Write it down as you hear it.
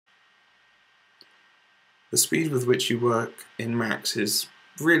The speed with which you work in Max is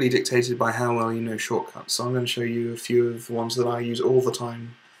really dictated by how well you know shortcuts, so I'm going to show you a few of the ones that I use all the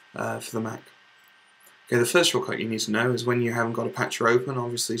time for the Mac. Okay, the first shortcut you need to know is when you haven't got a patcher open.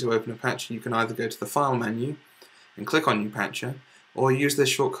 Obviously, to open a patcher you can either go to the File menu and click on New Patcher, or use this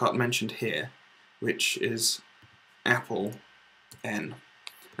shortcut mentioned here, which is Apple N.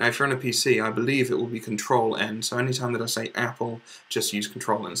 Now if you're on a PC, I believe it will be Control N, so anytime that I say Apple, just use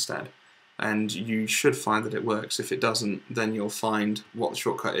Control instead. And you should find that it works. If it doesn't, then you'll find what the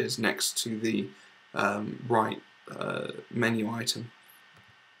shortcut is next to the right menu item.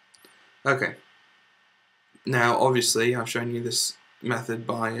 Okay. Now obviously I've shown you this method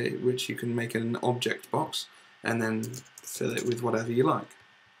by which you can make an object box and then fill it with whatever you like.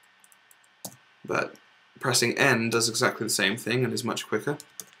 But pressing N does exactly the same thing and is much quicker.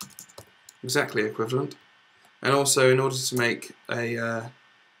 Exactly equivalent. And also, in order to make a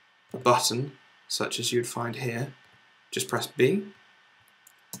button, such as you'd find here, just press B.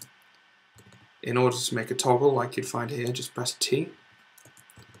 In order to make a toggle, like you'd find here, just press T.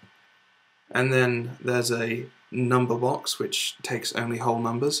 And then there's a number box, which takes only whole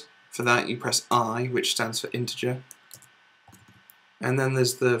numbers. For that, you press I, which stands for integer. And then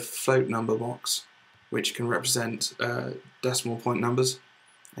there's the float number box, which can represent decimal point numbers.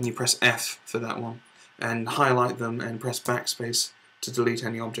 And you press F for that one, and highlight them and press backspace to delete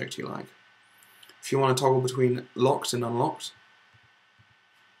any object you like. If you want to toggle between locked and unlocked,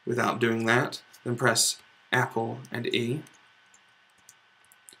 without doing that, then press Apple and E.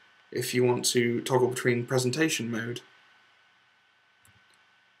 If you want to toggle between presentation mode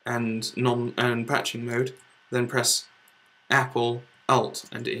and patching mode, then press Apple, Alt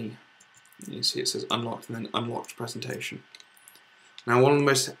and E. You see it says unlocked and then unlocked presentation. Now one of the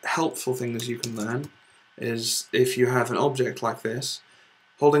most helpful things you can learn is if you have an object like this,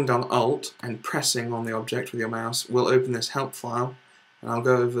 holding down Alt and pressing on the object with your mouse will open this help file, and I'll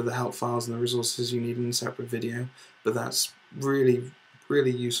go over the help files and the resources you need in a separate video, but that's really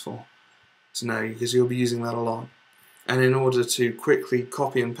useful to know because you'll be using that a lot. And in order to quickly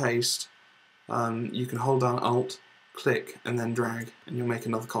copy and paste, you can hold down Alt, click and then drag, and you'll make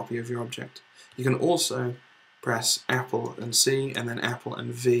another copy of your object. You can also press Apple and C and then Apple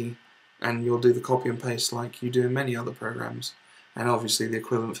and V, and you'll do the copy and paste like you do in many other programs. And obviously the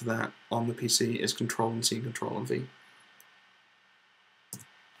equivalent for that on the PC is Control and C, Control and V.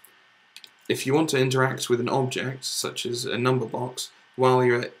 If you want to interact with an object, such as a number box, while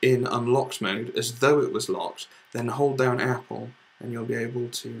you're in unlocked mode, as though it was locked, then hold down Apple and you'll be able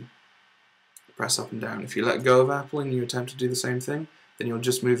to press up and down. If you let go of Apple and you attempt to do the same thing, then you'll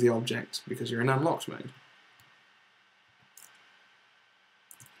just move the object because you're in unlocked mode.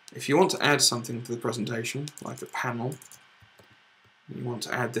 If you want to add something to the presentation, like a panel, you want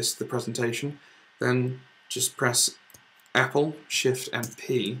to add this to the presentation, then just press Apple, Shift and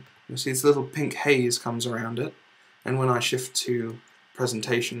P. You'll see this little pink haze comes around it, and when I shift to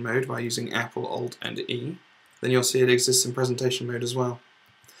presentation mode by using Apple, Alt and E, then you'll see it exists in presentation mode as well.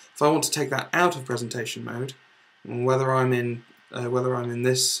 If I want to take that out of presentation mode, whether I'm in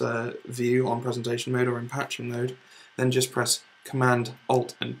this view on presentation mode or in patching mode, then just press Command,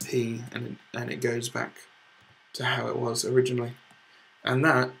 Alt and P and it goes back to how it was originally. And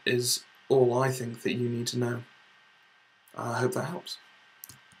that is all I think that you need to know. I hope that helps.